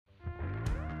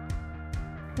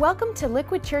Welcome to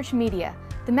Liquid Church Media.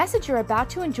 The message you're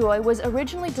about to enjoy was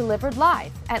originally delivered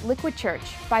live at Liquid Church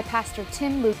by Pastor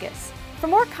Tim Lucas. For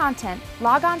more content,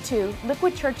 log on to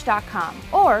liquidchurch.com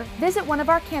or visit one of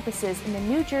our campuses in the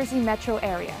New Jersey metro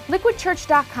area.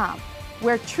 liquidchurch.com,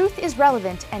 where truth is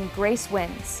relevant and grace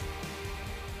wins.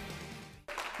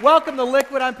 Welcome to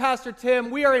Liquid. I'm Pastor Tim.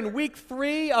 We are in week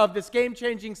 3 of this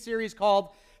game-changing series called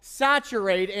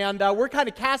Saturate, and we're kind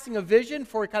of casting a vision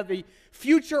for kind of the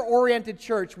future-oriented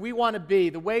church we want to be,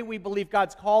 the way we believe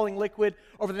God's calling Liquid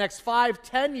over the next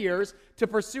 5-10 years to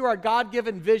pursue our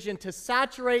God-given vision to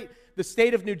saturate the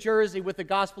state of New Jersey with the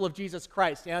gospel of Jesus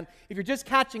Christ. And if you're just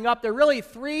catching up, there are really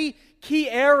 3 key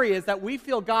areas that we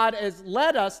feel God has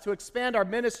led us to expand our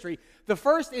ministry. The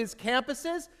first is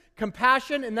campuses,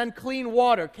 compassion, and then clean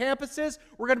water. Campuses,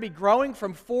 we're going to be growing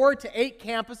from 4 to 8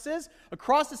 campuses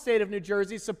across the state of New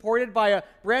Jersey, supported by a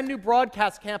brand new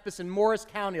broadcast campus in Morris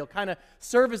County. It'll kind of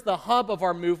serve as the hub of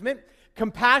our movement.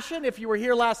 Compassion, if you were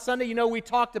here last Sunday, you know we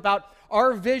talked about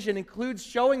our vision includes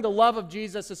showing the love of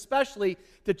Jesus, especially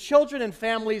to children and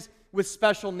families with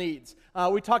special needs.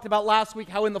 We talked about last week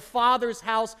how in the Father's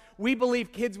house, we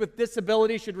believe kids with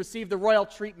disabilities should receive the royal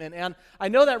treatment. And I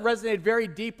know that resonated very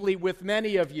deeply with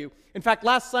many of you. In fact,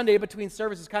 last Sunday between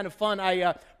services, kind of fun,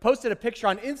 I posted a picture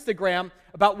on Instagram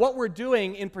about what we're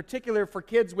doing in particular for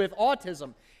kids with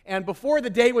autism. And before the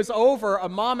day was over, a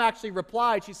mom actually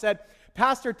replied. She said,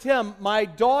 "Pastor Tim, my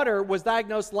daughter was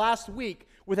diagnosed last week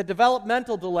with a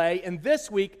developmental delay, and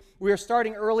this week we are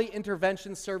starting early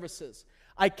intervention services.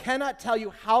 I cannot tell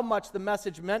you how much the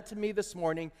message meant to me this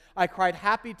morning. I cried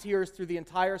happy tears through the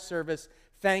entire service.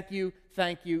 Thank you,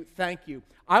 thank you, thank you."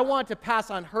 I want to pass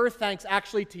on her thanks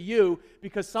actually to you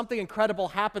because something incredible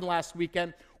happened last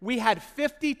weekend. We had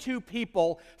 52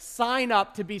 people sign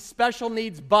up to be special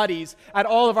needs buddies at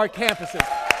all of our campuses.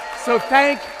 So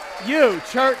thank you,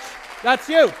 church. That's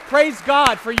you. Praise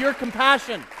God for your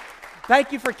compassion.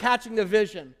 Thank you for catching the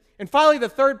vision. And finally, the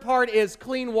third part is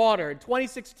clean water. In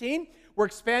 2016, we're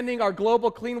expanding our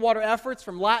global clean water efforts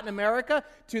from Latin America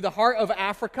to the heart of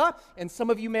Africa, and some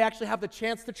of you may actually have the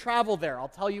chance to travel there. I'll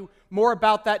tell you more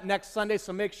about that next Sunday,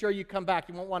 so make sure you come back.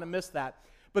 You won't want to miss that.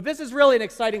 But this is really an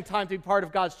exciting time to be part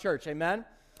of God's church, amen?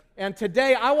 And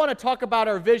today, I want to talk about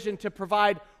our vision to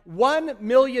provide 1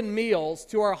 million meals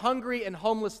to our hungry and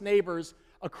homeless neighbors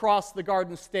across the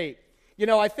Garden State. You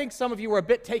know, I think some of you were a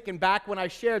bit taken back when I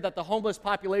shared that the homeless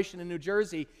population in New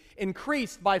Jersey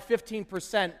increased by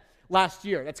 15% last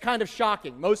year. That's kind of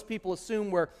shocking. Most people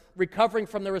assume we're recovering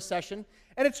from the recession,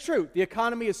 and it's true. The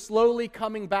economy is slowly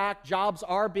coming back. Jobs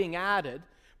are being added.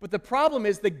 But the problem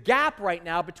is the gap right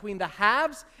now between the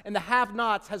haves and the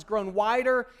have-nots has grown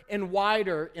wider and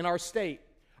wider in our state.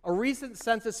 A recent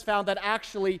census found that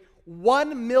actually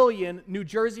 1 million New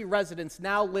Jersey residents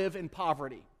now live in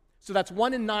poverty. So that's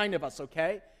 1 in 9 of us,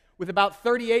 okay? With about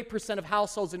 38% of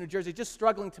households in New Jersey just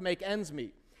struggling to make ends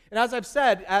meet. And as I've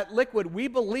said, at Liquid, we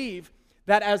believe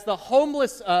that as the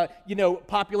homeless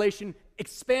population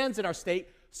expands in our state,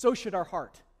 so should our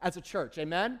heart as a church,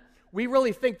 amen? We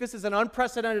really think this is an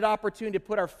unprecedented opportunity to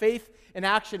put our faith in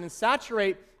action and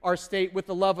saturate our state with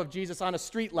the love of Jesus on a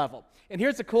street level. And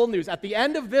here's the cool news. At the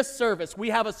end of this service, we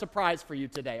have a surprise for you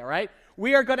today, all right?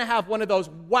 We are going to have one of those,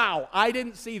 wow, I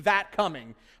didn't see that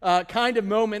coming kind of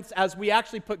moments as we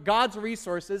actually put God's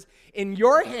resources in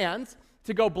your hands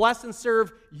to go bless and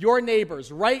serve your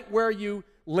neighbors right where you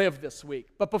live this week.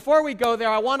 But before we go there,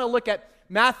 I want to look at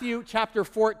Matthew chapter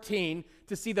 14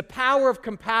 to see the power of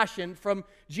compassion from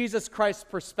Jesus Christ's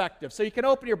perspective. So you can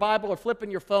open your Bible or flip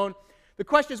in your phone. The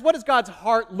question is, what does God's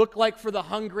heart look like for the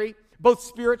hungry, both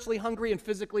spiritually hungry and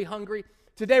physically hungry?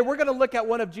 Today, we're going to look at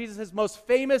one of Jesus' most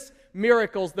famous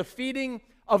miracles, the feeding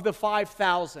of the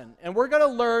 5,000. And we're going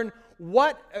to learn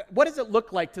what does it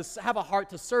look like to have a heart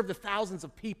to serve the thousands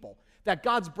of people that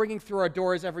God's bringing through our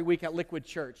doors every week at Liquid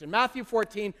Church. In Matthew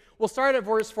 14, we'll start at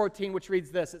verse 14, which reads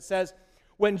this. It says,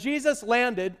 "When Jesus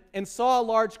landed and saw a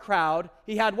large crowd,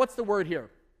 he had," what's the word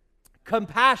here?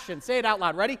 Compassion. Say it out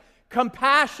loud. Ready?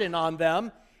 Compassion on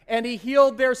them, and he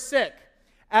healed their sick.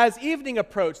 As evening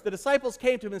approached, the disciples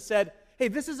came to him and said, "Hey,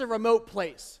 this is a remote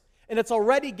place, and it's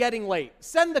already getting late.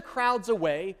 Send the crowds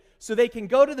away so they can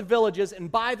go to the villages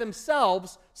and buy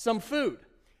themselves some food."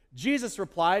 Jesus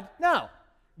replied, "No,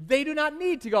 they do not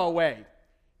need to go away.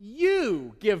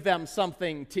 You give them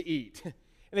something to eat." And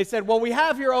they said, "Well, we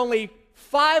have here only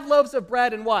 5 loaves of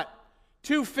bread and what?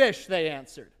 2 fish," they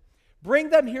answered. "Bring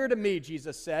them here to me,"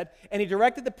 Jesus said, and he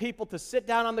directed the people to sit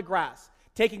down on the grass.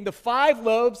 Taking the 5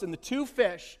 loaves and the 2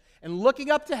 fish, and looking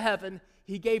up to heaven,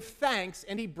 he gave thanks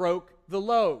and he broke the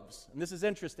loaves. And this is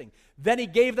interesting. Then he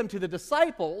gave them to the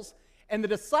disciples, and the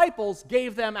disciples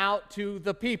gave them out to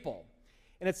the people.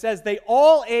 And it says they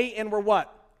all ate and were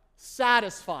what?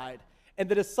 Satisfied. And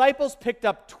the disciples picked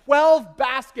up 12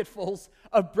 basketfuls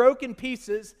of broken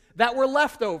pieces that were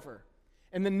left over.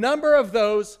 And the number of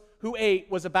those who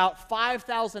ate was about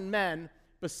 5,000 men,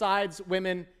 besides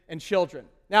women and children.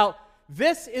 Now,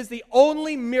 this is the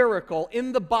only miracle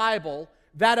in the Bible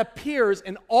that appears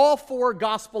in all 4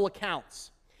 gospel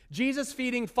accounts. Jesus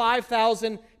feeding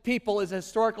 5,000 people is a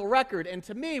historical record. And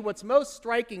to me, what's most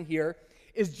striking here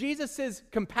is Jesus'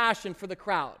 compassion for the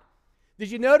crowd. Did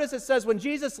you notice it says when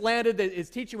Jesus landed, his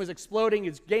teaching was exploding,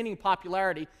 he's gaining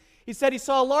popularity. He said he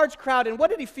saw a large crowd, and what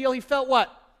did he feel? He felt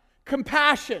what?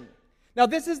 Compassion. Now,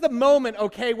 this is the moment,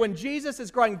 okay, when Jesus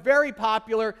is growing very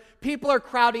popular, people are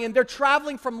crowding in, they're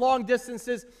traveling from long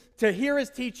distances to hear his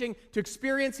teaching, to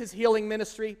experience his healing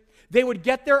ministry. They would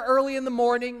get there early in the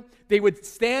morning, they would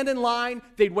stand in line,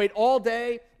 they'd wait all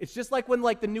day. It's just like when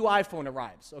the new iPhone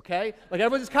arrives, okay? Like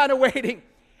everyone's kind of waiting.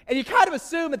 And you kind of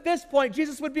assume at this point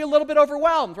Jesus would be a little bit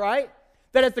overwhelmed, right?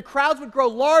 That as the crowds would grow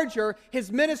larger,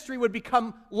 his ministry would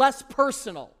become less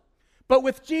personal. But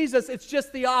with Jesus, it's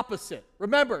just the opposite.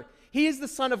 Remember, he is the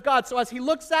Son of God. So as he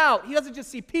looks out, he doesn't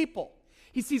just see people.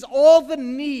 He sees all the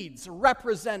needs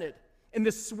represented in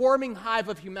this swarming hive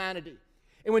of humanity.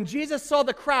 And when Jesus saw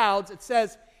the crowds, it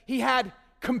says he had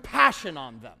compassion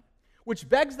on them, which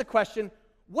begs the question,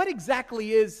 what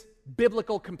exactly is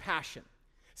biblical compassion?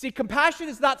 See, compassion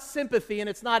is not sympathy and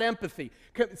it's not empathy.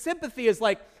 Sympathy is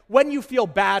like when you feel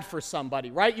bad for somebody,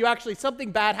 right?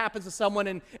 Something bad happens to someone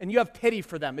and you have pity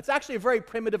for them. It's actually a very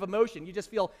primitive emotion. You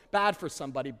just feel bad for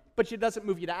somebody, but it doesn't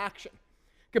move you to action.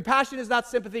 Compassion is not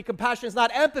sympathy. Compassion is not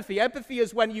empathy. Empathy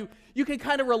is when you can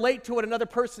kind of relate to what another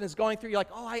person is going through. You're like,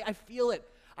 oh, I feel it.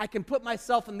 I can put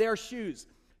myself in their shoes.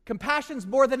 Compassion's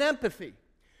more than empathy.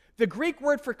 The Greek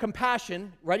word for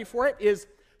compassion, ready for it, is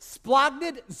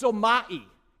splagnid-zomai.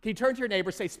 Can you turn to your neighbor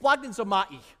and say,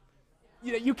 splagnid-zomai?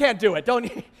 You can't do it.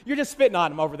 You're just spitting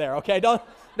on him over there, okay? Don't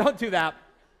do that.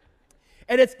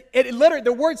 And it literally,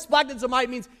 the word splagnid-zomai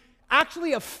means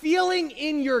actually a feeling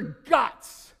in your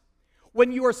guts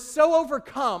when you are so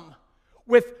overcome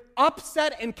with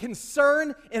upset and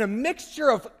concern and a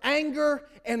mixture of anger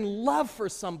and love for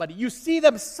somebody. You see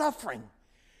them suffering.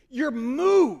 You're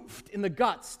moved in the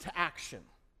guts to action.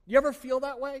 You ever feel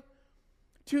that way?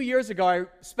 2 years ago, I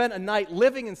spent a night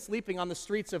living and sleeping on the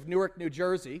streets of Newark, New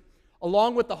Jersey,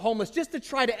 along with the homeless, just to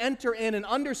try to enter in and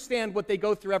understand what they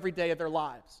go through every day of their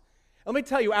lives. Let me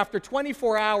tell you, after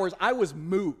 24 hours, I was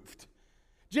moved.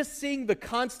 Just seeing the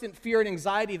constant fear and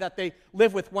anxiety that they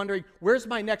live with, wondering, where's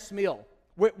my next meal?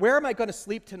 Where am I going to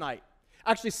sleep tonight?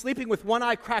 Actually sleeping with one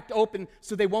eye cracked open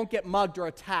so they won't get mugged or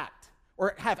attacked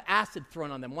or have acid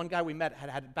thrown on them. One guy we met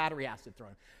had battery acid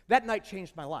thrown. That night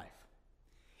changed my life.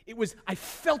 I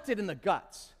felt it in the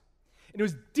guts. And it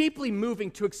was deeply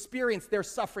moving to experience their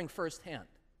suffering firsthand.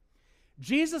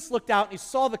 Jesus looked out and he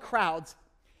saw the crowds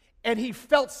and he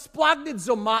felt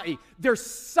splagnid-zomai. Their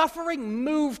suffering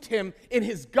moved him in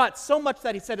his guts so much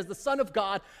that he said, as the Son of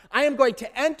God, I am going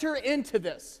to enter into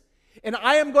this and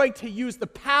I am going to use the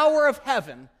power of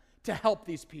heaven to help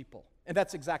these people. And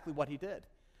that's exactly what he did.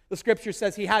 The scripture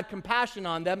says he had compassion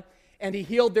on them and he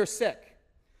healed their sick.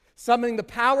 Summoning the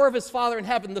power of his Father in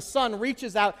heaven, the Son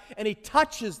reaches out and he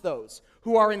touches those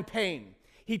who are in pain.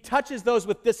 He touches those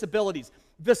with disabilities,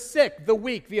 the sick, the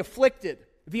weak, the afflicted,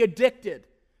 the addicted,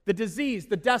 the diseased,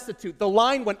 the destitute. The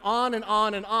line went on and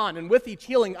on and on. And with each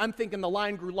healing, I'm thinking the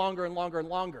line grew longer and longer and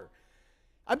longer.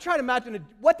 I'm trying to imagine,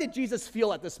 what did Jesus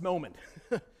feel at this moment?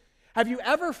 Have you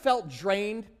ever felt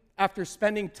drained after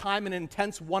spending time in an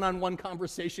intense one-on-one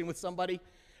conversation with somebody?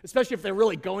 Especially if they're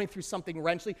really going through something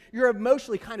wrenchly, you're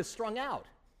emotionally kind of strung out.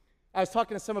 I was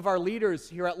talking to some of our leaders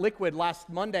here at Liquid last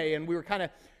Monday, and we were kind of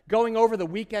going over the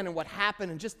weekend and what happened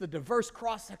and just the diverse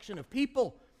cross-section of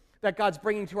people that God's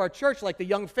bringing to our church, like the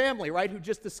young family, right, who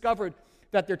just discovered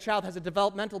that their child has a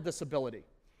developmental disability.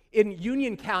 In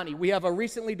Union County, we have a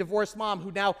recently divorced mom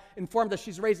who now informed us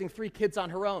she's raising 3 kids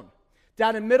on her own.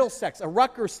 Down in Middlesex, a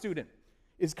Rutgers student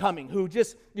is coming, who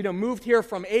just, moved here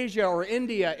from Asia or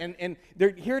India, and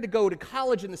they're here to go to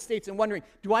college in the States and wondering,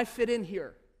 do I fit in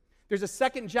here? There's a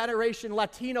second-generation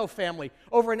Latino family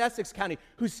over in Essex County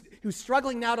who's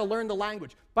struggling now to learn the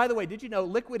language. By the way, did you know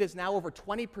Liquid is now over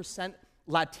 20%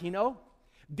 Latino?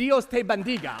 Dios te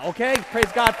bendiga, okay?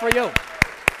 Praise God for you.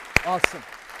 Awesome.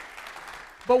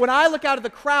 But when I look out at the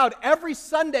crowd, every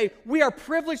Sunday, we are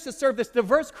privileged to serve this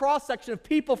diverse cross-section of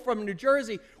people from New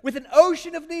Jersey with an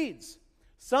ocean of needs.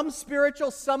 Some spiritual,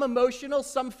 some emotional,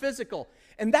 some physical.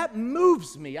 And that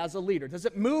moves me as a leader. Does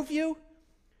it move you?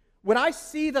 When I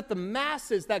see that the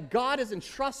masses that God is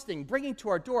entrusting, bringing to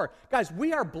our door, guys,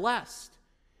 we are blessed.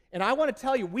 And I want to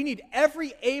tell you, we need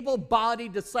every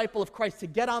able-bodied disciple of Christ to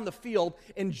get on the field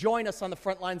and join us on the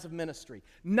front lines of ministry.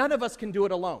 None of us can do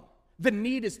it alone. The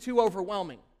need is too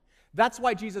overwhelming. That's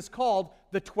why Jesus called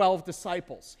the 12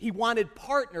 disciples. He wanted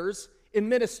partners in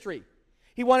ministry.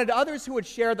 He wanted others who would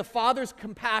share the Father's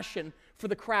compassion for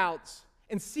the crowds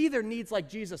and see their needs like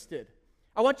Jesus did.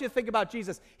 I want you to think about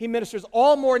Jesus. He ministers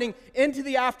all morning into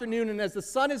the afternoon, and as the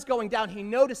sun is going down, he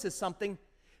notices something.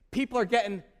 People are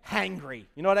getting hangry.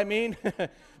 You know what I mean?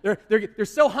 they're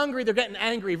so hungry, they're getting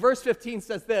angry. Verse 15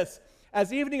 says this: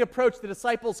 as evening approached, the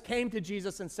disciples came to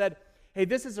Jesus and said, hey,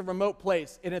 this is a remote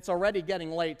place, and it's already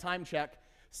getting late. Time check.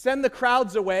 Send the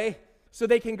crowds away so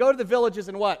they can go to the villages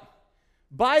and what?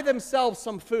 Buy themselves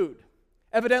some food.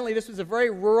 Evidently, this was a very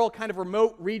rural, kind of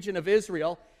remote region of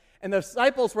Israel. And the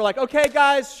disciples were like, okay,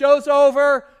 guys, show's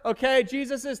over. Okay,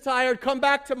 Jesus is tired. Come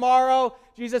back tomorrow.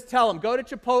 Jesus, tell them, go to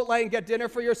Chipotle and get dinner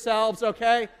for yourselves,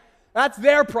 okay? That's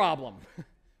their problem.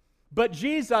 But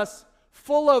Jesus,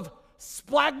 full of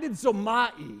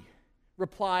splagnizomai,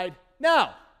 replied, no,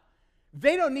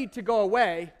 they don't need to go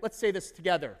away. Let's say this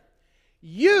together.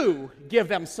 You give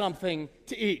them something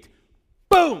to eat.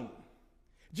 Boom!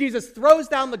 Jesus throws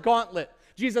down the gauntlet.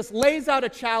 Jesus lays out a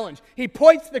challenge. He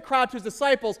points to the crowd, to his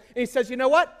disciples, and he says, you know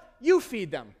what? You feed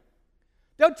them.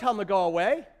 Don't tell them to go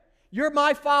away. You're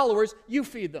my followers. You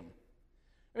feed them.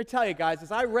 Let me tell you guys,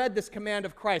 as I read this command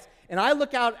of Christ, and I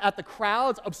look out at the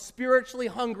crowds of spiritually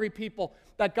hungry people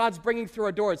that God's bringing through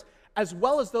our doors, as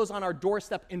well as those on our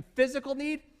doorstep in physical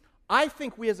need, I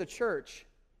think we as a church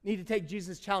need to take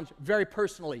Jesus' challenge very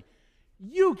personally.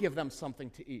 You give them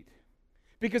something to eat.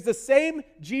 Because the same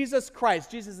Jesus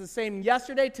Christ, Jesus is the same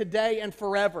yesterday, today, and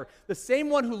forever, the same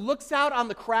one who looks out on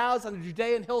the crowds on the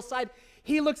Judean hillside,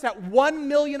 he looks at 1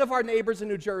 million of our neighbors in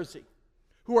New Jersey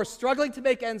who are struggling to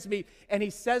make ends meet, and he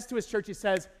says to his church, he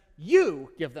says,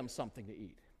 you give them something to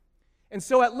eat. And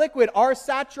so at Liquid, our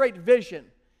Saturate vision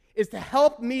is to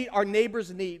help meet our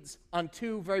neighbors' needs on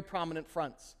two very prominent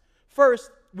fronts.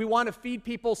 First, we want to feed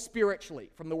people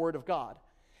spiritually from the Word of God.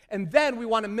 And then we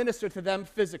want to minister to them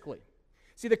physically.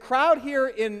 See, the crowd here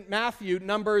in Matthew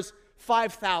numbers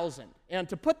 5,000. And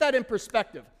to put that in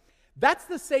perspective, that's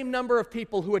the same number of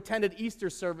people who attended Easter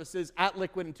services at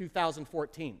Liquid in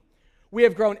 2014. We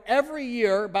have grown every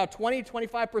year about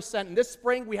 20-25%. And this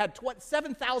spring, we had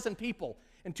 7,000 people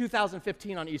in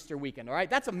 2015 on Easter weekend, all right?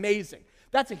 That's amazing.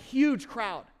 That's a huge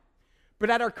crowd. But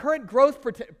at our current growth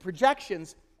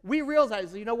projections, we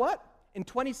realize, you know what? In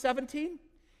 2017,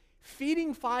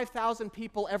 feeding 5,000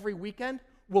 people every weekend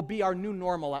will be our new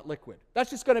normal at Liquid. That's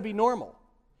just going to be normal.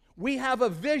 We have a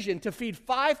vision to feed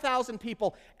 5,000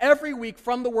 people every week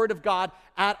from the Word of God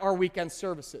at our weekend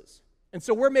services. And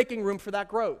so we're making room for that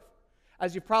growth.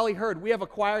 As you've probably heard, we have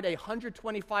acquired a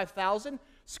 125,000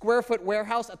 square foot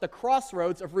warehouse at the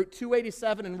crossroads of Route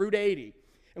 287 and Route 80.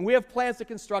 And we have plans to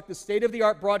construct a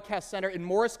state-of-the-art broadcast center in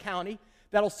Morris County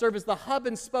that'll serve as the hub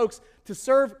and spokes to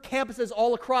serve campuses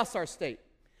all across our state.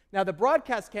 Now, the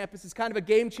broadcast campus is kind of a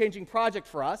game-changing project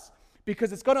for us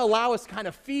because it's going to allow us to kind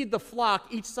of feed the flock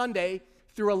each Sunday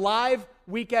through a live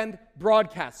weekend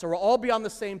broadcast, so we'll all be on the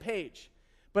same page.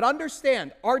 But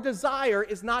understand, our desire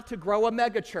is not to grow a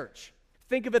mega church.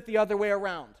 Think of it the other way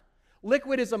around.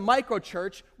 Liquid is a micro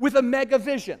church with a mega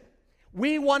vision.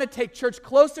 We want to take church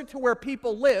closer to where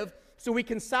people live so we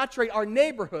can saturate our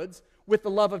neighborhoods with the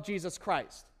love of Jesus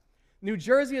Christ. New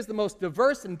Jersey is the most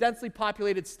diverse and densely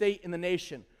populated state in the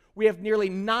nation. We have nearly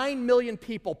 9 million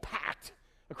people packed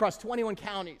across 21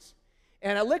 counties.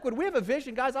 And at Liquid, we have a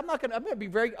vision, guys. I'm going to be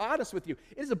very honest with you.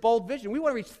 It is a bold vision. We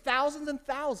want to reach thousands and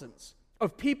thousands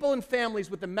of people and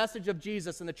families with the message of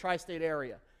Jesus in the tri-state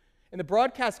area. And the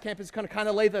broadcast campus is going to kind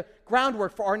of lay the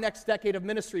groundwork for our next decade of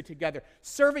ministry together,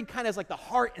 serving kind of as like the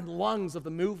heart and lungs of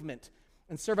the movement,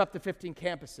 and serve up to 15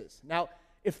 campuses. Now,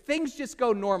 if things just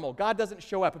go normal, God doesn't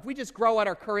show up, if we just grow at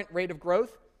our current rate of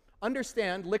growth,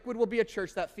 understand, Liquid will be a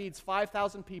church that feeds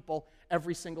 5,000 people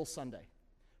every single Sunday.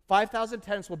 5,000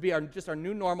 tenants will be just our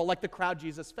new normal, like the crowd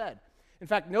Jesus fed. In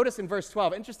fact, notice in verse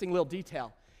 12, interesting little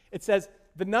detail. It says,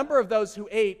 the number of those who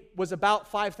ate was about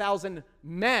 5,000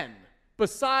 men,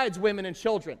 besides women and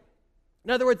children.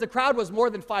 In other words, the crowd was more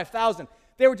than 5,000.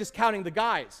 They were just counting the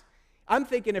guys. I'm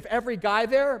thinking if every guy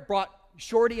there brought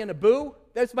Shorty and a boo,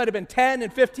 this might have been 10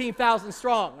 and 15,000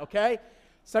 strong, okay?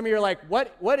 Some of you are like,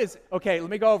 what is, okay, let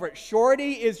me go over it.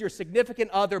 Shorty is your significant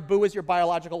other, boo is your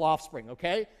biological offspring,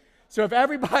 okay? So if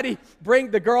everybody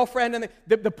bring the girlfriend, and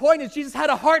the point is Jesus had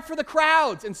a heart for the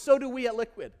crowds, and so do we at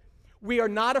Liquid. We are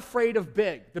not afraid of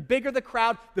big. The bigger the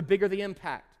crowd, the bigger the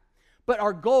impact. But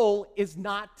our goal is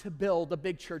not to build a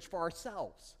big church for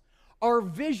ourselves. Our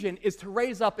vision is to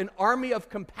raise up an army of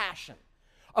compassion,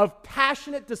 of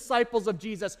passionate disciples of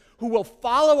Jesus who will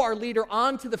follow our leader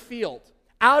onto the field,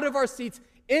 out of our seats,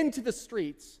 into the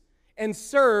streets, and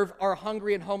serve our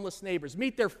hungry and homeless neighbors,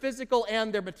 meet their physical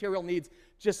and their material needs,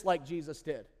 just like Jesus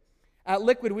did. At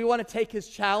Liquid, we want to take his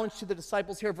challenge to the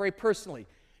disciples here very personally.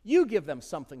 You give them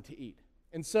something to eat,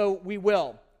 and so we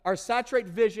will. Our Saturate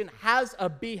vision has a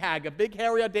BHAG, a big,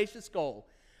 hairy, audacious goal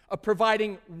of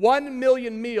providing 1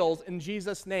 million meals in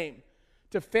Jesus' name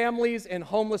to families and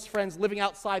homeless friends living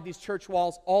outside these church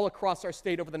walls all across our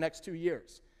state over the next 2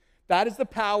 years. That is the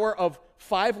power of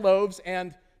 5 loaves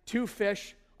and 2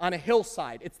 fish on a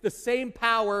hillside. It's the same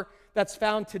power that's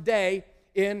found today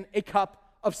in a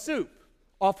cup of soup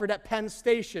offered at Penn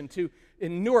Station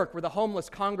in Newark where the homeless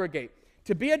congregate.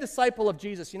 To be a disciple of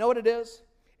Jesus, you know what it is?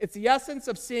 It's the essence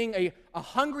of seeing a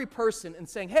hungry person and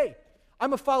saying, hey,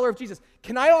 I'm a follower of Jesus.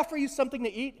 Can I offer you something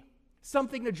to eat,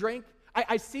 something to drink?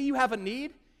 I see you have a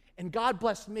need, and God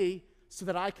blessed me so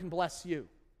that I can bless you.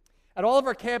 At all of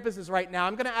our campuses right now,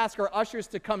 I'm going to ask our ushers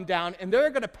to come down, and they're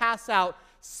going to pass out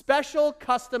special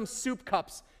custom soup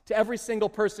cups to every single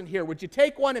person here. Would you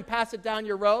take one and pass it down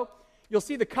your row? You'll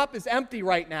see the cup is empty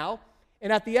right now,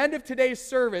 and at the end of today's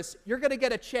service, you're going to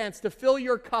get a chance to fill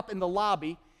your cup in the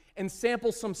lobby and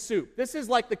sample some soup. This is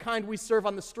like the kind we serve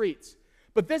on the streets.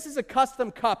 But this is a custom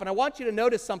cup, and I want you to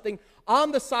notice something.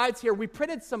 On the sides here, we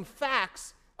printed some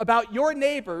facts about your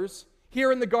neighbors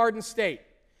here in the Garden State.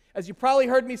 As you probably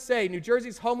heard me say, New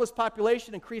Jersey's homeless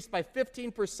population increased by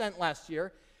 15% last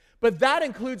year, but that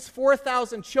includes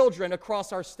 4,000 children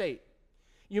across our state.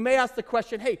 You may ask the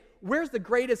question, hey, where's the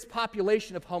greatest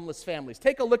population of homeless families?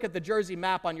 Take a look at the Jersey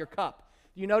map on your cup.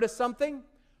 Do you notice something?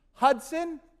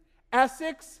 Hudson,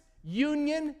 Essex,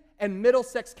 Union, and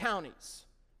Middlesex counties.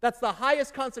 That's the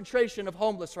highest concentration of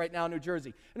homeless right now in New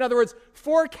Jersey. In other words,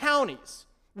 4 counties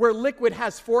where Liquid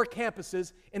has 4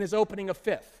 campuses and is opening a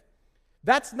 5th.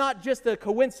 That's not just a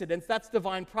coincidence, that's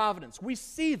divine providence. We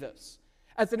see this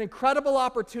as an incredible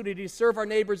opportunity to serve our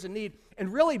neighbors in need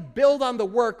and really build on the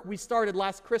work we started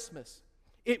last Christmas.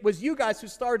 It was you guys who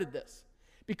started this.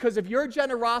 Because of your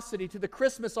generosity to the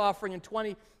Christmas offering in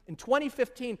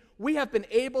 2015, we have been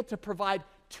able to provide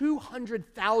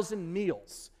 200,000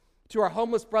 meals to our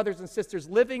homeless brothers and sisters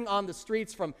living on the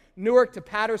streets from Newark to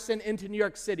Patterson into New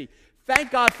York City.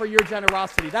 Thank God for your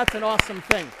generosity. That's an awesome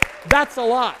thing. That's a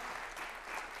lot.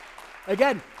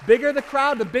 Again, bigger the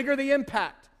crowd, the bigger the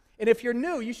impact. And if you're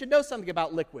new, you should know something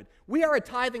about Liquid. We are a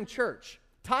tithing church.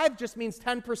 Tithe just means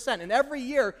 10%. And every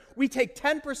year, we take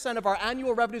 10% of our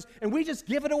annual revenues and we just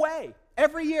give it away.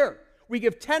 Every year, we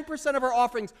give 10% of our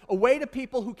offerings away to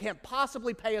people who can't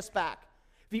possibly pay us back.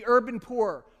 The urban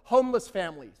poor, homeless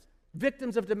families,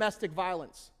 victims of domestic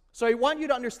violence. So I want you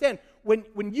to understand,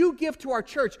 when you give to our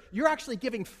church, you're actually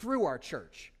giving through our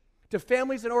church to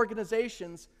families and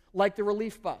organizations like the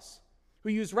Relief Bus, who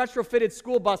use retrofitted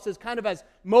school buses kind of as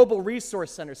mobile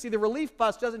resource centers. See, the Relief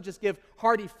Bus doesn't just give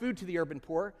hearty food to the urban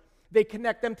poor. They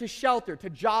connect them to shelter, to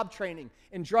job training,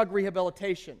 and drug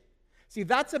rehabilitation. See,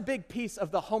 that's a big piece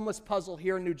of the homeless puzzle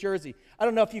here in New Jersey. I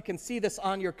don't know if you can see this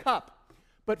on your cup,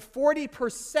 but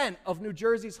 40% of New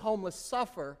Jersey's homeless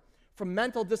suffer from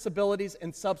mental disabilities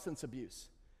and substance abuse.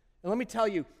 And let me tell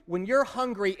you, when you're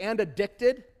hungry and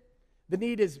addicted, the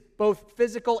need is both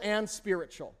physical and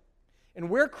spiritual. And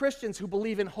we're Christians who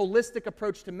believe in holistic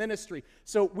approach to ministry.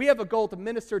 So we have a goal to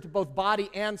minister to both body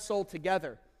and soul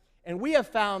together. And we have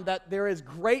found that there is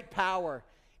great power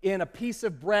in a piece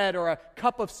of bread or a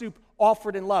cup of soup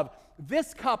offered in love.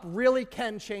 This cup really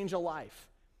can change a life.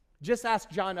 Just ask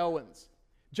John Owens.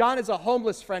 John is a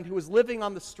homeless friend who was living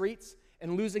on the streets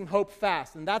and losing hope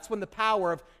fast. And that's when the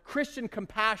power of Christian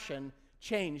compassion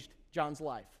changed John's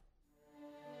life.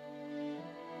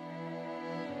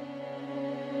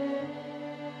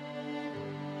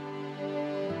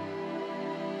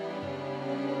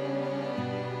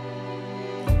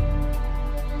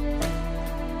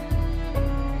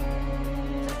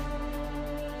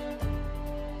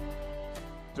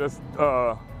 Just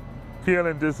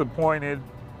feeling disappointed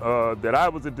that I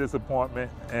was a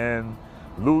disappointment and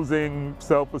losing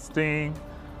self-esteem.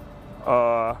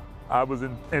 I was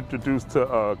introduced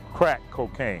to crack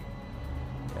cocaine,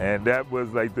 and that was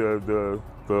like the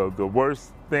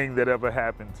worst thing that ever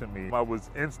happened to me. I was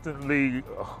instantly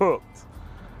hooked,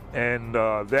 and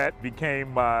that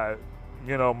became my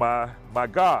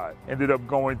God. Ended up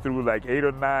going through like 8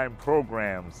 or 9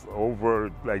 programs over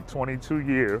like 22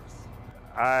 years.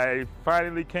 I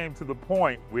finally came to the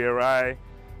point where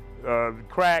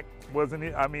crack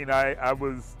wasn't, I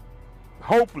was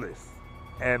hopeless.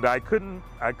 and I couldn't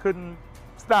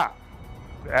stop.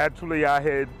 Actually, I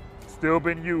had still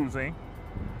been using,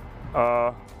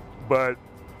 but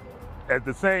at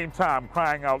the same time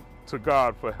crying out to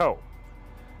God for help.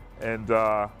 And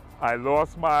I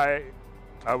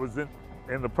was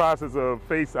in the process of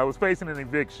I was facing an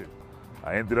eviction.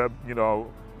 I ended up,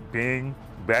 being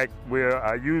back where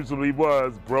I usually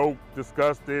was, broke,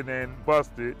 disgusted, and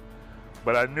busted.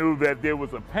 But I knew that there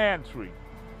was a pantry.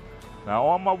 Now,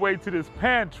 on my way to this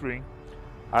pantry,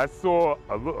 I saw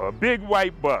a big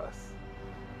white bus.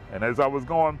 And as I was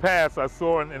going past, I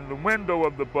saw in the window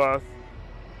of the bus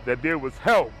that there was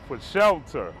help for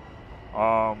shelter,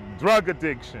 drug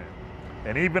addiction,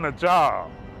 and even a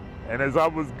job. And as I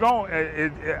was going,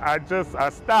 I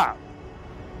stopped.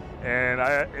 And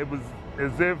it was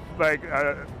as if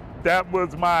that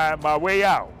was my way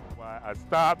out. I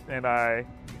stopped and I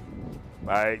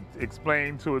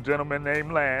explained to a gentleman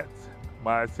named Lance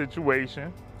my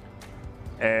situation.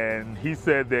 And he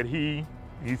said that he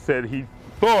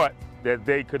thought that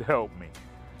they could help me.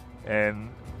 And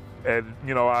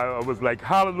I was like,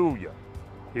 hallelujah.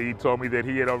 He told me that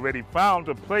he had already found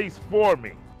a place for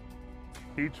me.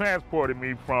 He transported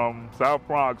me from South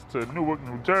Bronx to Newark,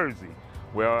 New Jersey,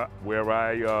 where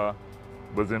I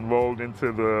was enrolled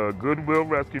into the Goodwill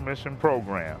Rescue Mission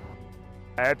program.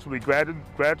 I actually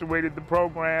graduated the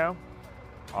program.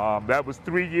 That was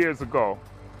 3 years ago.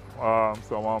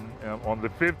 So on the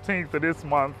 15th of this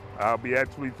month, I'll be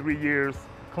actually 3 years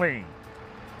clean.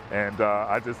 And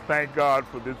I just thank God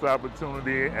for this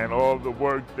opportunity and all the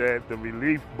work that the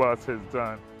Relief Bus has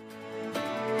done.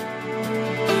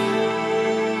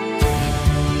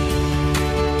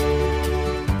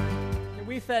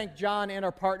 We thank John and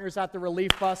our partners at the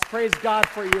Relief Bus. Praise God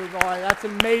for you, Roy. That's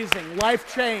amazing.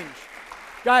 Life change.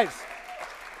 Guys,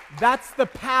 that's the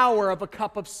power of a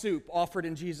cup of soup offered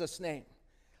in Jesus' name.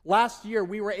 Last year,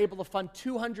 we were able to fund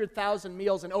 200,000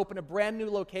 meals and open a brand new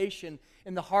location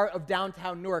in the heart of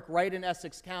downtown Newark, right in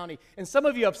Essex County. And some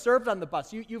of you have served on the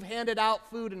bus. You've handed out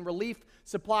food and relief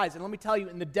supplies. And let me tell you,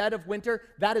 in the dead of winter,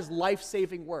 that is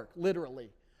life-saving work,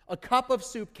 literally. A cup of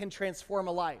soup can transform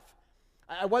a life.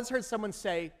 I once heard someone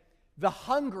say, the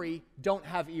hungry don't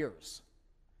have ears.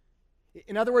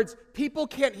 In other words, people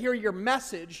can't hear your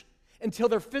message until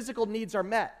their physical needs are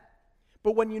met.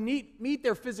 But when you meet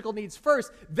their physical needs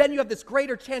first, then you have this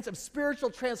greater chance of spiritual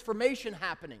transformation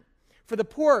happening. For the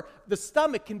poor, the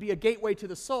stomach can be a gateway to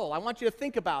the soul. I want you to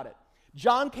think about it.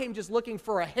 John came just looking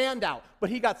for a handout, but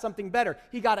he got something better.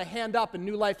 He got a hand up in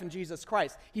new life in Jesus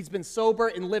Christ. He's been sober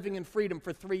and living in freedom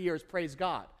for 3 years, praise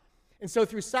God. And so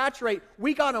through Saturate,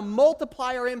 we got a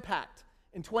multiplier impact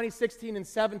in 2016 and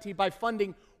 17 by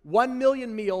funding 1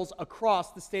 million meals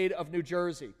across the state of New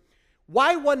Jersey.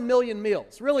 Why 1 million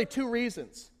meals? Really 2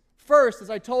 reasons. First, as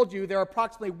I told you, there are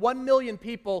approximately 1 million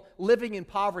people living in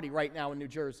poverty right now in New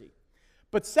Jersey.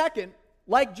 But second,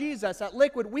 like Jesus at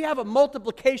Liquid, we have a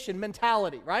multiplication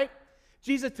mentality, right?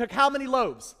 Jesus took how many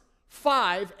loaves?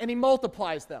 5, and he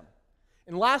multiplies them.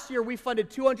 And last year, we funded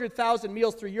 200,000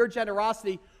 meals through your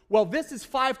generosity. Well, this is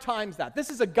 5 times that. This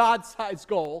is a God-sized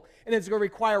goal, and it's going to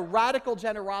require radical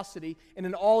generosity and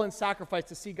an all-in sacrifice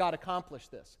to see God accomplish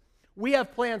this. We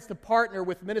have plans to partner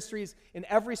with ministries in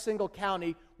every single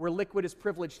county where Liquid is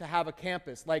privileged to have a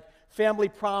campus, like Family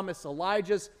Promise,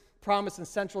 Elijah's Promise in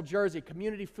Central Jersey,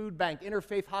 Community Food Bank,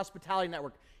 Interfaith Hospitality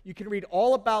Network. You can read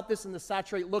all about this in the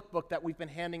Saturate Lookbook that we've been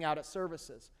handing out at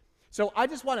services. So I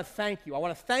just want to thank you. I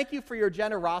want to thank you for your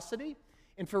generosity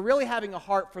and for really having a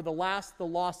heart for the last, the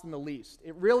lost, and the least.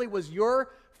 It really was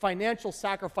your financial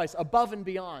sacrifice above and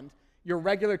beyond your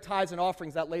regular tithes and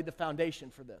offerings that laid the foundation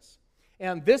for this.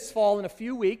 And this fall, in a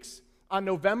few weeks, on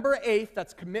November 8th,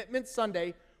 that's Commitment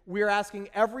Sunday, we are asking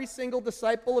every single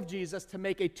disciple of Jesus to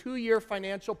make a 2-year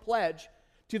financial pledge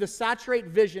to the Saturate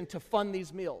vision to fund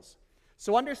these meals.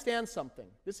 So understand something.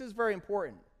 This is very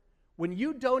important. When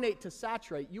you donate to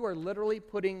Saturate, you are literally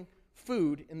putting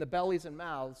food in the bellies and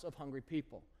mouths of hungry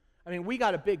people. I mean, we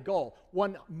got a big goal.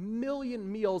 1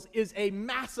 million meals is a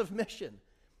massive mission.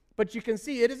 But you can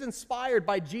see it is inspired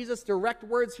by Jesus' direct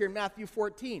words here in Matthew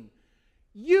 14.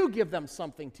 You give them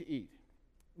something to eat.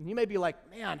 And you may be like,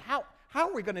 man, how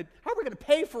are we going to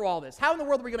pay for all this? How in the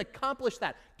world are we going to accomplish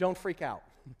that? Don't freak out.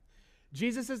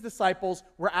 Jesus' disciples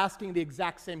were asking the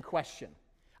exact same question.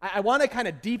 I want to kind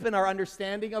of deepen our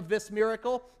understanding of this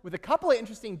miracle with a couple of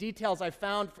interesting details I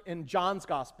found in John's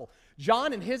gospel.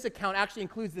 John, in his account, actually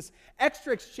includes this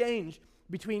extra exchange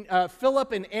between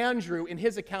Philip and Andrew in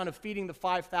his account of feeding the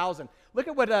 5,000. Look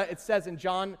at what it says in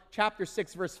John chapter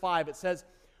 6, verse 5. It says,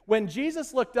 when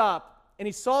Jesus looked up and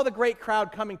he saw the great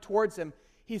crowd coming towards him,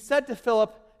 he said to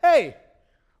Philip, hey,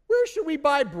 where should we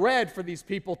buy bread for these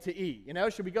people to eat?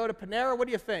 Should we go to Panera? What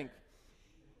do you think?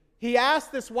 He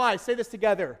asked this why? Say this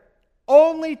together.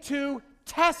 Only to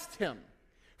test him.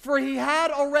 For he had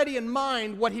already in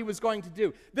mind what he was going to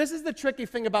do. This is the tricky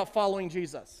thing about following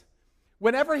Jesus.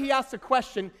 Whenever he asks a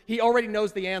question, he already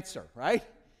knows the answer, right?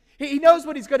 He knows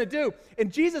what he's going to do.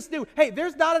 And Jesus knew, hey,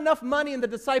 there's not enough money in the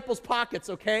disciples' pockets,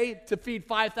 okay, to feed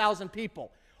 5,000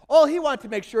 people. All he wanted to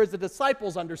make sure is the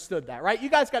disciples understood that, right? You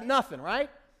guys got nothing, right?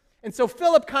 And so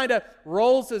Philip kind of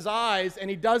rolls his eyes and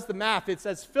he does the math. It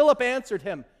says, Philip answered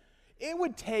him, it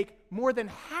would take more than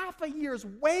half a year's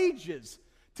wages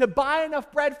to buy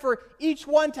enough bread for each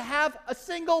one to have a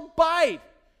single bite.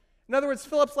 In other words,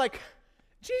 Philip's like,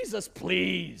 Jesus,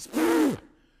 please.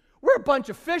 We're a bunch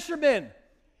of fishermen.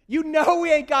 You know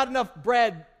we ain't got enough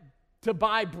bread to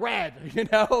buy bread,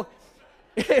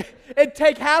 It'd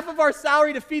take half of our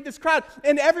salary to feed this crowd,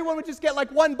 and everyone would just get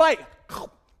like one bite.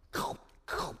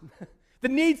 The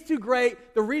need's too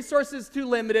great, the resources too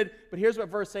limited, but here's what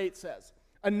verse 8 says.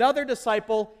 Another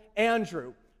disciple,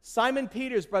 Andrew, Simon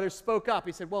Peter's brother, spoke up.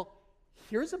 He said, well,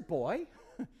 here's a boy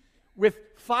with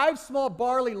 5 small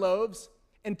barley loaves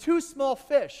and 2 small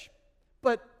fish,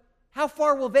 but how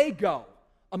far will they go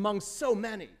among so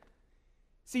many?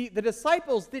 See, the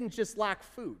disciples didn't just lack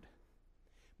food.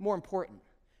 More important,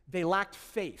 they lacked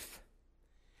faith.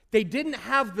 They didn't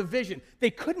have the vision.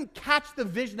 They couldn't catch the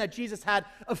vision that Jesus had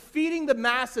of feeding the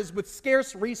masses with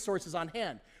scarce resources on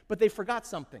hand. But they forgot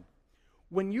something.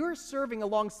 When you're serving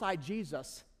alongside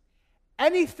Jesus,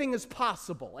 anything is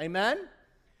possible. Amen?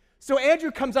 So Andrew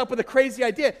comes up with a crazy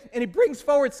idea, and he brings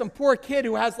forward some poor kid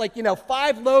who has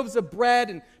 5 loaves of bread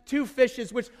and 2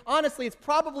 fishes, which honestly it's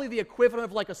probably the equivalent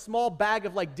of like a small bag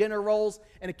of dinner rolls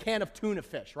and a can of tuna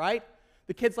fish, right?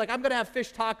 The kid's like, I'm going to have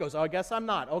fish tacos. Oh, I guess I'm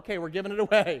not. Okay, we're giving it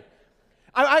away.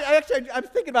 I'm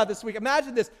thinking about this week.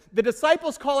 Imagine this. The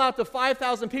disciples call out to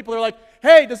 5,000 people. They're like,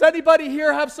 hey, does anybody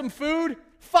here have some food?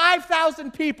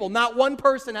 5,000 people. Not one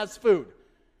person has food,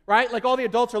 right? Like all the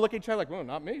adults are looking at each other like, oh,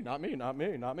 not me, not me, not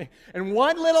me, not me. And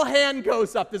one little hand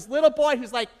goes up. This little boy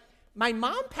who's like, my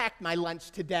mom packed my lunch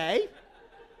today.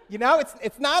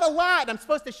 It's not a lot. I'm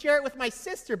supposed to share it with my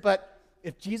sister, but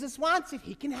if Jesus wants it,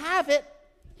 he can have it.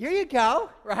 Here you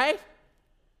go, right?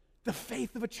 The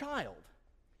faith of a child.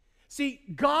 See,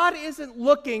 God isn't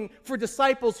looking for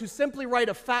disciples who simply write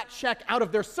a fat check out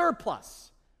of their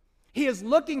surplus. He is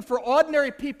looking for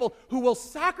ordinary people who will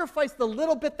sacrifice the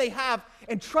little bit they have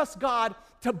and trust God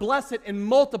to bless it and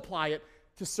multiply it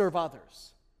to serve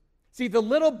others. See, the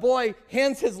little boy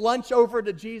hands his lunch over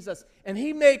to Jesus, and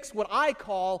he makes what I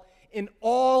call an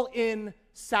all-in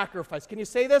sacrifice. Can you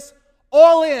say this?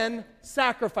 All-in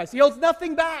sacrifice. He holds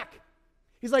nothing back.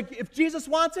 He's like, if Jesus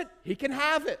wants it, he can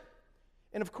have it.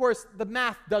 And of course, the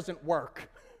math doesn't work,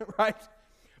 right?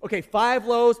 Okay, 5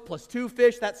 loaves plus 2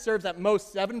 fish, that serves at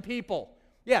most 7 people.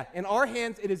 Yeah, in our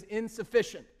hands, it is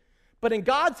insufficient. But in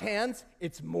God's hands,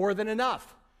 it's more than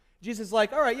enough. Jesus is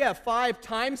like, all right, yeah, 5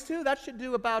 times 2, that should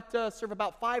do serve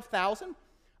about 5,000,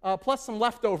 plus some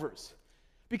leftovers.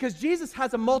 Because Jesus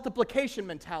has a multiplication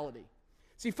mentality.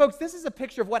 See, folks, this is a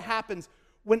picture of what happens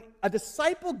when a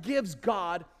disciple gives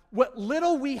God what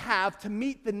little we have to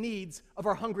meet the needs of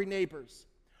our hungry neighbors.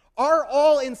 Our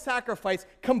all-in sacrifice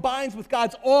combines with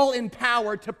God's all-in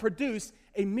power to produce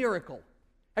a miracle.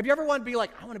 Have you ever wanted to be like,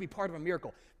 I want to be part of a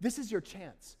miracle? This is your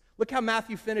chance. Look how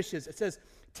Matthew finishes. It says,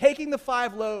 taking the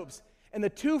 5 loaves and the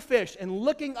 2 fish and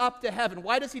looking up to heaven.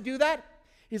 Why does he do that?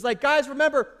 He's like, guys,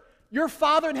 remember, your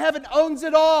Father in heaven owns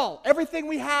it all. Everything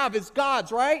we have is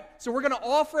God's, right? So we're going to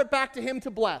offer it back to him to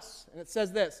bless. And it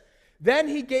says this, then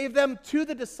he gave them to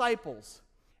the disciples,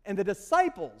 and the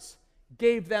disciples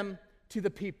gave them to the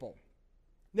people.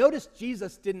 Notice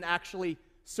Jesus didn't actually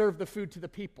serve the food to the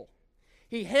people.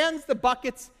 He hands the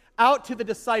buckets out to the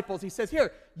disciples. He says,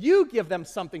 here, you give them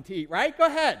something to eat, right? Go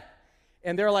ahead.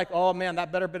 And they're like, oh man,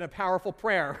 that better have been a powerful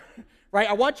prayer. Right?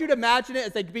 I want you to imagine it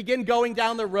as they begin going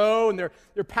down the row and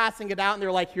they're passing it out and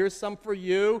they're like, here's some for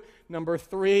you. Number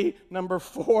 3, number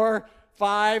 4,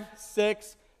 5,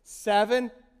 6,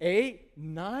 7, 8,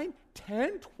 9,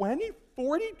 10, 20,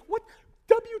 40. What?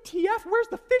 WTF? Where's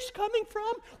the fish coming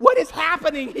from? What is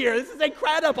happening here? This is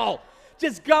incredible.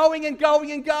 Just going and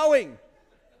going and going.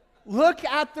 Look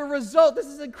at the result. This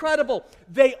is incredible.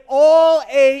 They all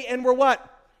ate and were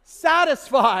what?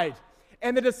 Satisfied.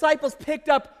 And the disciples picked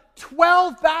up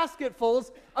 12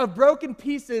 basketfuls of broken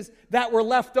pieces that were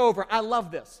left over. I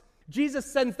love this. Jesus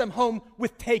sends them home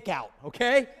with takeout,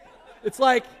 okay? It's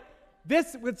like,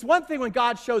 it's one thing when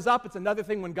God shows up, it's another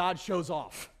thing when God shows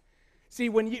off. See,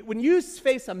 when you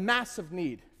face a massive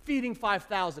need, feeding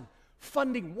 5,000,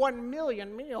 funding 1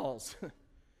 million meals,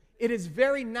 it is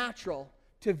very natural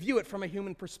to view it from a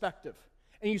human perspective.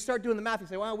 And you start doing the math, you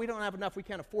say, well, we don't have enough, we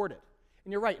can't afford it.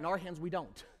 And you're right, in our hands we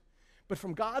don't. But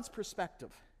from God's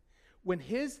perspective, when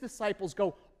his disciples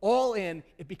go all in,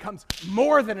 it becomes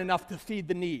more than enough to feed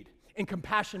the need, and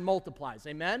compassion multiplies.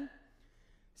 Amen?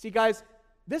 See, guys,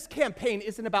 this campaign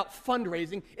isn't about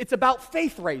fundraising, it's about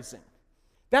faith raising.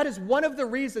 That is one of the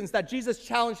reasons that Jesus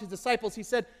challenged his disciples. He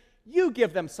said, you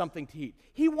give them something to eat.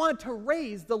 He wanted to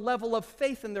raise the level of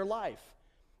faith in their life.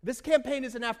 This campaign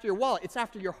isn't after your wallet, it's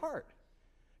after your heart.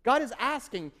 God is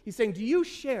asking, he's saying, do you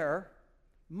share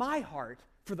my heart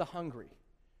for the hungry,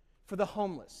 for the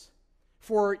homeless,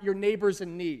 for your neighbors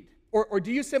in need? Or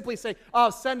do you simply say,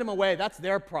 oh, send them away, that's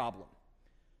their problem?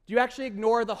 Do you actually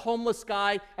ignore the homeless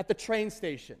guy at the train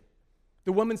station,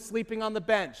 the woman sleeping on the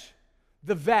bench,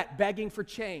 the vet begging for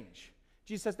change?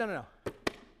 Jesus says, no.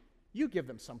 You give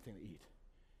them something to eat.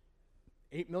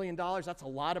 $8 million, that's a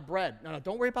lot of bread. No,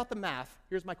 don't worry about the math.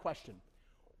 Here's my question.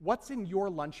 What's in your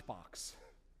lunchbox?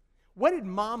 What did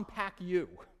mom pack you?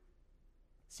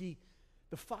 See,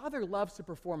 the Father loves to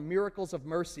perform miracles of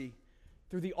mercy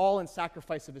through the all-in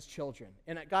sacrifice of his children.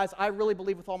 And guys, I really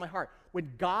believe with all my heart,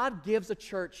 when God gives a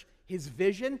church his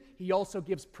vision, he also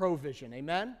gives provision.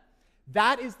 Amen?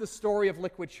 That is the story of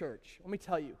Liquid Church. Let me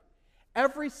tell you,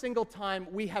 every single time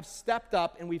we have stepped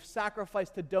up and we've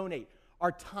sacrificed to donate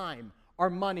our time, our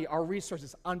money, our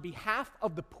resources on behalf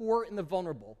of the poor and the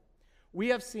vulnerable, we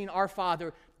have seen our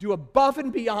Father do above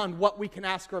and beyond what we can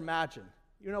ask or imagine.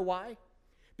 You know why?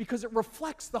 Because it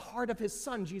reflects the heart of his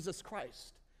Son, Jesus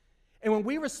Christ. And when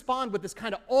we respond with this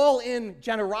kind of all-in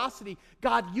generosity,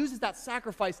 God uses that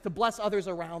sacrifice to bless others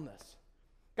around us.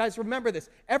 Guys, remember this.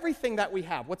 Everything that we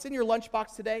have, what's in your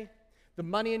lunchbox today, the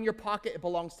money in your pocket, it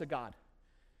belongs to God.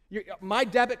 My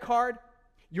debit card,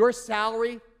 your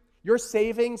salary, your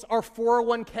savings, our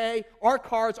 401k, our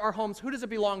cars, our homes, who does it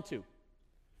belong to?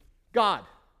 God.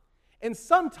 And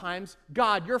sometimes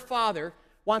God, your Father,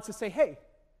 wants to say, hey,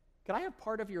 can I have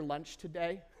part of your lunch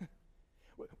today?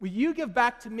 Will you give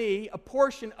back to me a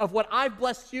portion of what I've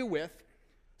blessed you with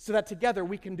so that together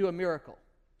we can do a miracle?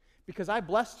 Because I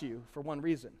blessed you for one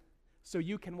reason, so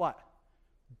you can what?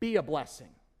 Be a blessing.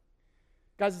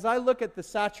 Guys, as I look at the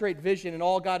Saturate vision and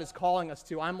all God is calling us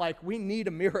to, I'm like, we need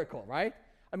a miracle, right?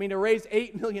 I mean, to raise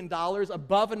 $8 million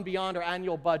above and beyond our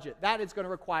annual budget, that is going to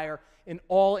require an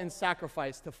all-in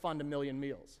sacrifice to fund 1 million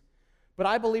meals. But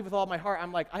I believe with all my heart,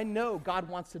 I'm like, I know God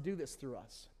wants to do this through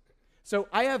us. So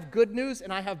I have good news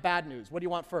and I have bad news. What do you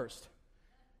want first?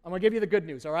 I'm going to give you the good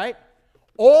news, all right?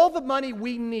 All the money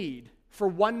we need for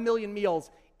 1 million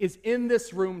meals is in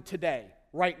this room today,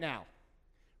 right now.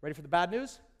 Ready for the bad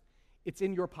news? It's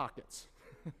in your pockets.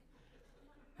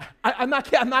 I'm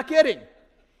not kidding.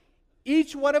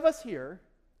 Each one of us here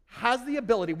has the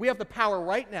ability, we have the power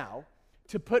right now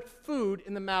to put food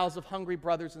in the mouths of hungry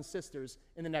brothers and sisters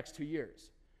in the next 2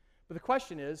 years. But the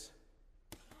question is,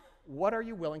 what are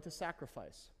you willing to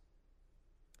sacrifice?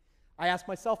 I asked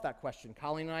myself that question.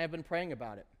 Colleen and I have been praying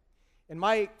about it. And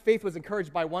my faith was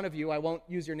encouraged by one of you. I won't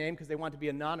use your name because they want to be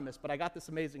anonymous, but I got this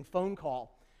amazing phone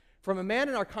call from a man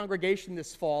in our congregation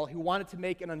this fall who wanted to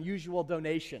make an unusual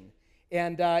donation.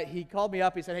 And he called me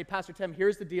up. He said, hey, Pastor Tim,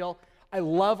 here's the deal. I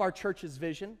love our church's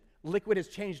vision. Liquid has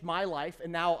changed my life,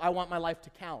 and now I want my life to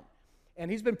count.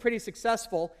 And he's been pretty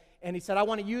successful, and he said, I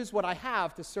want to use what I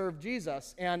have to serve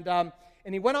Jesus. And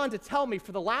he went on to tell me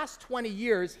for the last 20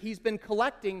 years, he's been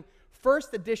collecting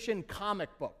first edition comic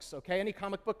books. Okay, any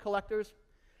comic book collectors?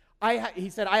 He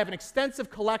said, I have an extensive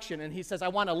collection, and he says, I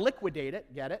want to liquidate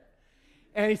it, get it?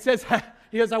 And he says,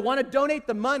 I want to donate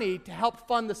the money to help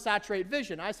fund the Saturate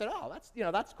vision. I said, oh,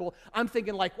 that's cool. I'm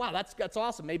thinking like, wow, that's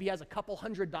awesome. Maybe he has a couple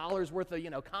 $100 worth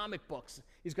of, comic books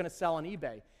he's going to sell on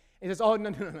eBay. And he says, oh,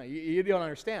 no, you don't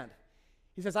understand.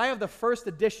 He says, I have the first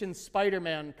edition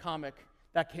Spider-Man comic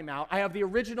that came out. I have the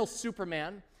original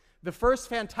Superman, the first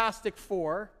Fantastic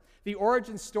Four, the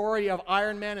origin story of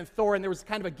Iron Man and Thor, and there was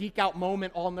kind of a geek out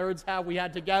moment all nerds we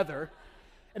had together.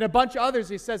 And a bunch of others,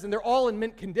 he says, and they're all in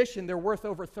mint condition. They're worth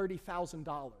over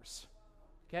 $30,000.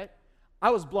 Okay? I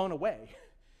was blown away.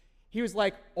 He was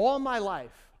like, all my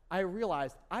life, I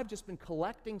realized I've just been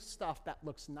collecting stuff that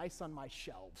looks nice on my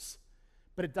shelves,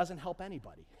 but it doesn't help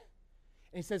anybody.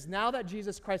 And he says, now that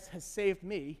Jesus Christ has saved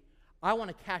me, I want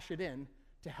to cash it in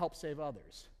to help save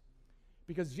others.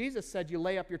 Because Jesus said you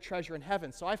lay up your treasure in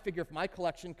heaven. So I figure if my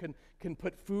collection can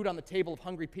put food on the table of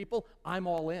hungry people, I'm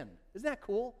all in. Isn't that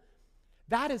cool?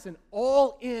 That is an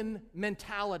all-in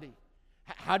mentality.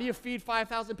 How do you feed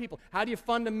 5,000 people? How do you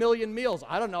fund 1 million meals?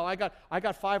 I don't know. I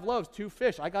got 5 loaves, 2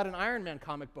 fish. I got an Iron Man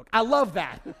comic book. I love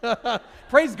that.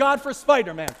 Praise God for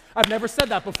Spider-Man. I've never said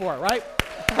that before, right?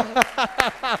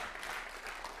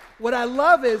 what I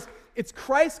love is it's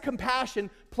Christ's compassion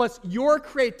plus your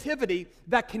creativity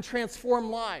that can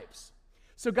transform lives.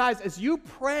 So guys, as you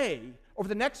pray over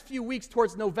the next few weeks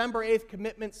towards November 8th,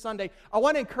 Commitment Sunday, I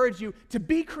want to encourage you to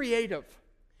be creative.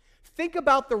 Think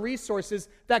about the resources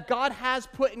that God has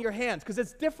put in your hands, because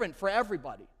it's different for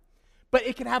everybody. But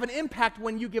it can have an impact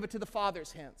when you give it to the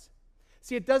Father's hands.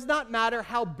 See, it does not matter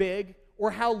how big or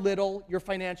how little your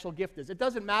financial gift is. It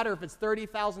doesn't matter if it's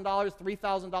 $30,000,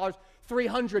 $3,000,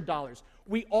 $300.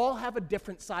 We all have a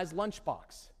different size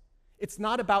lunchbox. It's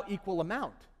not about equal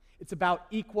amount. It's about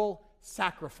equal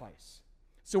sacrifice.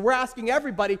 So we're asking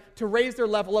everybody to raise their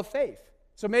level of faith.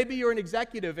 So maybe you're an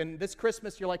executive and this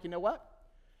Christmas you're like, you know what?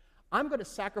 I'm going to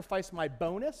sacrifice my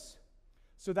bonus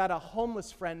so that a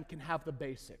homeless friend can have the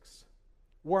basics.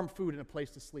 Warm food and a place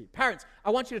to sleep. Parents,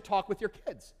 I want you to talk with your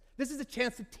kids. This is a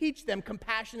chance to teach them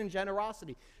compassion and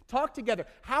generosity. Talk together.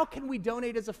 How can we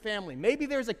donate as a family? Maybe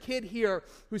there's a kid here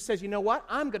who says, you know what?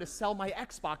 I'm going to sell my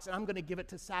Xbox and I'm going to give it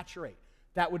to Saturate.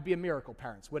 That would be a miracle,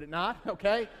 parents, would it not?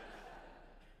 Okay?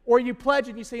 Or you pledge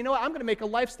and you say, you know what? I'm going to make a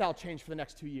lifestyle change for the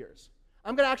next 2 years.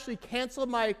 I'm going to actually cancel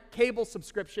my cable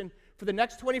subscription for the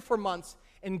next 24 months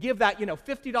and give that,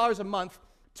 $50 a month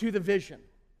to the vision.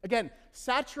 Again,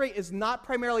 Saturate is not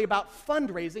primarily about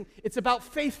fundraising, it's about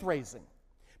faith raising.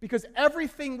 Because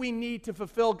everything we need to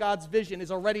fulfill God's vision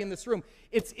is already in this room.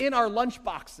 It's in our lunch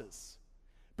boxes.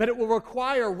 But it will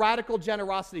require radical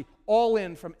generosity, all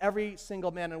in from every single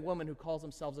man and woman who calls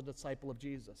themselves a disciple of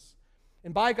Jesus.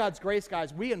 And by God's grace,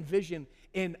 guys, we envision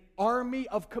an army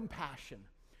of compassion,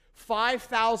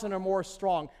 5,000 or more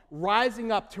strong,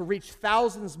 rising up to reach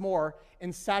thousands more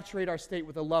and saturate our state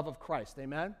with the love of Christ.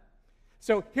 Amen?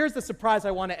 So here's the surprise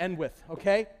I want to end with,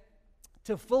 okay?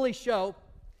 To fully show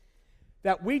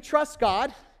that we trust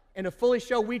God and to fully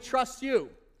show we trust you,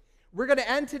 we're going to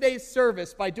end today's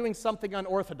service by doing something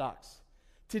unorthodox.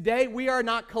 Today, we are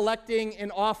not collecting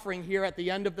an offering here at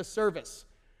the end of the service.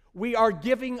 We are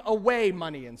giving away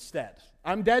money instead.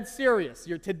 I'm dead serious.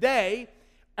 Today,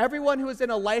 everyone who is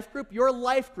in a life group, your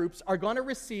life groups are going to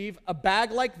receive a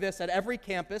bag like this at every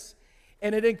campus,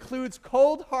 and it includes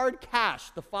cold, hard cash,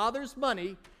 the Father's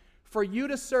money, for you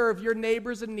to serve your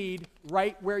neighbors in need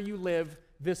right where you live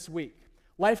this week.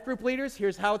 Life group leaders,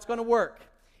 here's how it's going to work.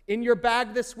 In your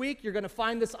bag this week, you're going to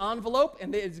find this envelope,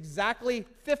 and there's exactly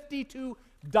 $52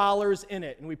 in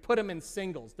it. And we put them in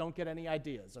singles. Don't get any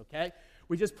ideas, okay?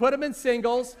 We just put them in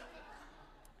singles.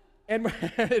 And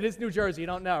it is New Jersey, you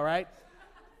don't know, right?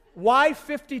 Why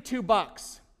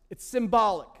 $52? It's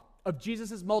symbolic of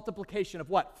Jesus' multiplication of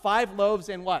what? 5 loaves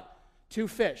and what? 2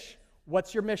 fish.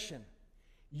 What's your mission?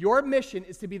 Your mission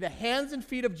is to be the hands and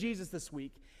feet of Jesus this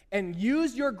week and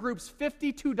use your group's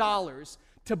 $52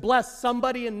 to bless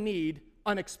somebody in need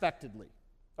unexpectedly.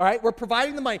 All right? We're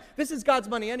providing the money. This is God's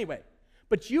money anyway.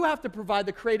 But you have to provide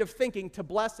the creative thinking to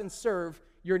bless and serve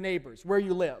your neighbors where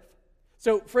you live.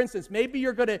 So, for instance, maybe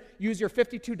you're going to use your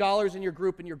 $52 in your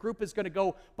group, and your group is going to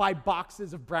go buy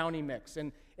boxes of brownie mix.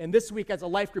 And this week, as a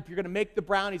life group, you're going to make the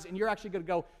brownies, and you're actually going to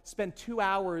go spend 2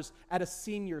 hours at a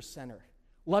senior center,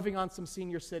 loving on some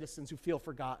senior citizens who feel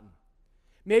forgotten.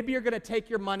 Maybe you're going to take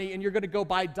your money and you're going to go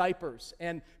buy diapers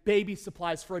and baby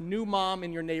supplies for a new mom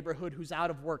in your neighborhood who's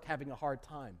out of work having a hard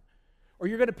time. Or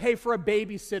you're going to pay for a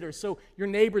babysitter so your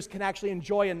neighbors can actually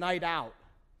enjoy a night out.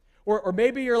 Or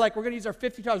maybe you're like, we're going to use our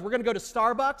 $50. We're going to go to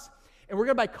Starbucks and we're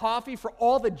going to buy coffee for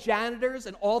all the janitors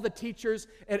and all the teachers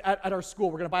at our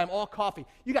school. We're going to buy them all coffee.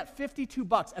 You got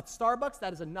 $52. At Starbucks,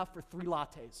 that is enough for 3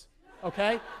 lattes.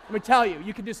 Okay? Let me tell you,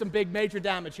 you can do some big major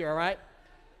damage here, all right?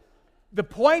 The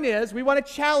point is, we want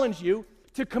to challenge you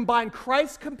to combine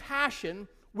Christ's compassion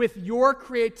with your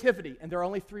creativity. And there are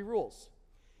only 3 rules.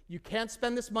 You can't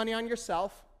spend this money on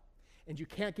yourself, and you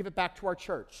can't give it back to our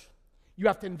church. You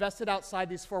have to invest it outside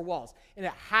these 4 walls. And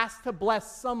it has to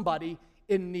bless somebody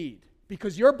in need.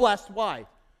 Because you're blessed, why?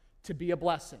 To be a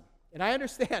blessing. And I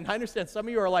understand some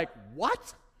of you are like,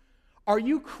 what? Are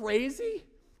you crazy?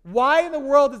 Why in the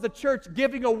world is the church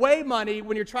giving away money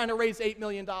when you're trying to raise $8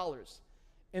 million?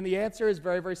 And the answer is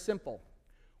very, very simple.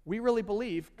 We really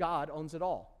believe God owns it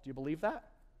all. Do you believe that?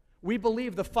 We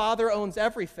believe the Father owns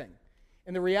everything.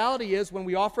 And the reality is, when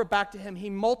we offer it back to Him, He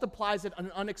multiplies it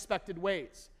in unexpected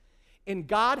ways. And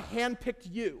God handpicked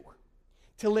you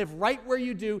to live right where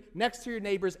you do, next to your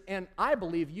neighbors, and I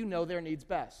believe you know their needs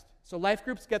best. So life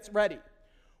groups gets ready.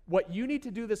 What you need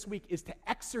to do this week is to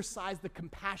exercise the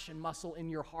compassion muscle in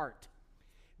your heart.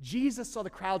 Jesus saw the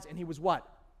crowds and He was what?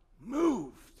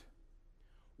 Moved.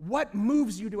 What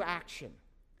moves you to action?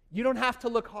 You don't have to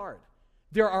look hard.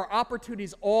 There are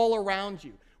opportunities all around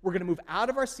you. We're going to move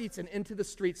out of our seats and into the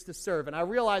streets to serve. And I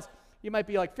realize you might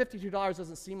be like, $52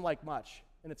 doesn't seem like much.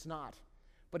 and it's not.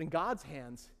 But in God's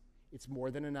hands, it's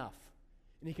more than enough.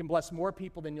 And he can bless more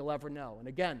people than you'll ever know. And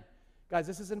again, guys,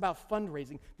 this isn't about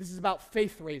fundraising. This is about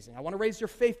faith raising. I want to raise your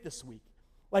faith this week,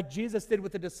 like Jesus did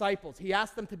with the disciples. He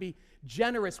asked them to be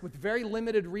generous with very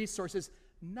limited resources,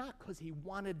 not because he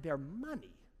wanted their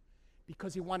money,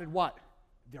 because he wanted what?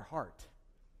 Their heart.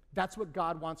 That's what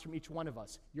God wants from each one of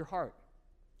us, your heart,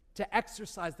 to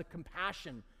exercise the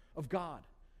compassion of God.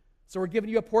 So we're giving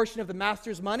you a portion of the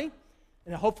master's money,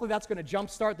 and hopefully that's going to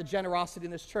jumpstart the generosity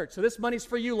in this church. So this money's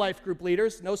for you, life group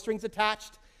leaders, no strings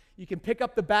attached. You can pick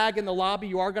up the bag in the lobby.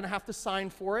 You are going to have to sign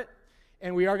for it,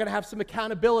 and we are going to have some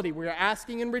accountability. We are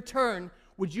asking in return,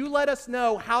 would you let us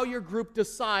know how your group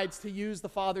decides to use the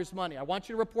Father's money? I want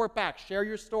you to report back, share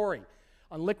your story.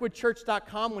 On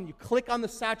liquidchurch.com, when you click on the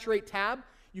Saturate tab,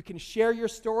 you can share your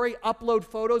story, upload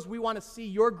photos. We want to see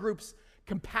your group's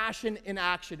compassion in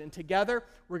action. And together,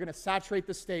 we're going to saturate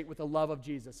the state with the love of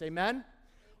Jesus. Amen?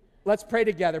 Let's pray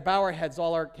together. Bow our heads,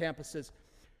 all our campuses.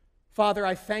 Father,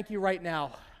 I thank you right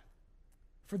now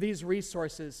for these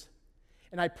resources.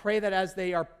 And I pray that as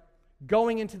they are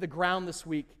going into the ground this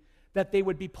week, that they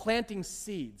would be planting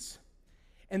seeds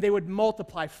and they would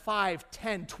multiply 5,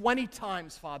 10, 20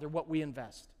 times, Father, what we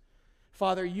invest.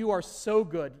 Father, you are so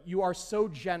good. You are so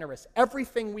generous.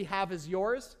 Everything we have is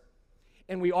yours,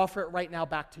 and we offer it right now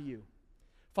back to you.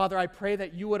 Father, I pray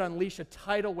that you would unleash a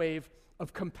tidal wave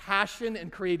of compassion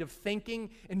and creative thinking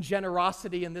and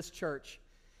generosity in this church.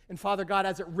 And Father God,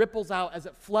 as it ripples out, as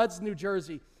it floods New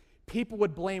Jersey, people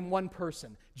would blame one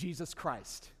person, Jesus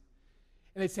Christ.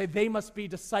 And they'd say they must be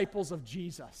disciples of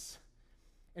Jesus.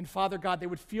 And Father God, they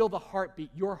would feel the heartbeat,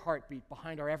 your heartbeat,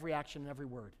 behind our every action and every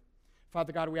word.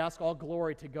 Father God, we ask all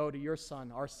glory to go to your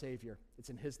Son, our Savior. It's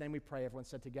in his name we pray. Everyone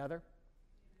said together,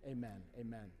 amen,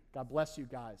 amen. God bless you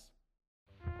guys.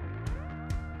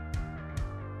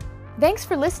 Thanks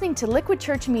for listening to Liquid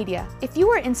Church Media. If you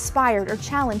were inspired or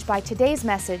challenged by today's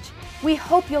message, we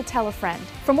hope you'll tell a friend.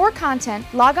 For more content,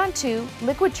 log on to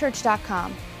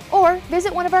liquidchurch.com or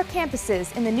visit one of our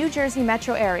campuses in the New Jersey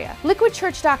metro area.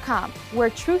 liquidchurch.com, where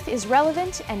truth is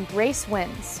relevant and grace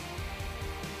wins.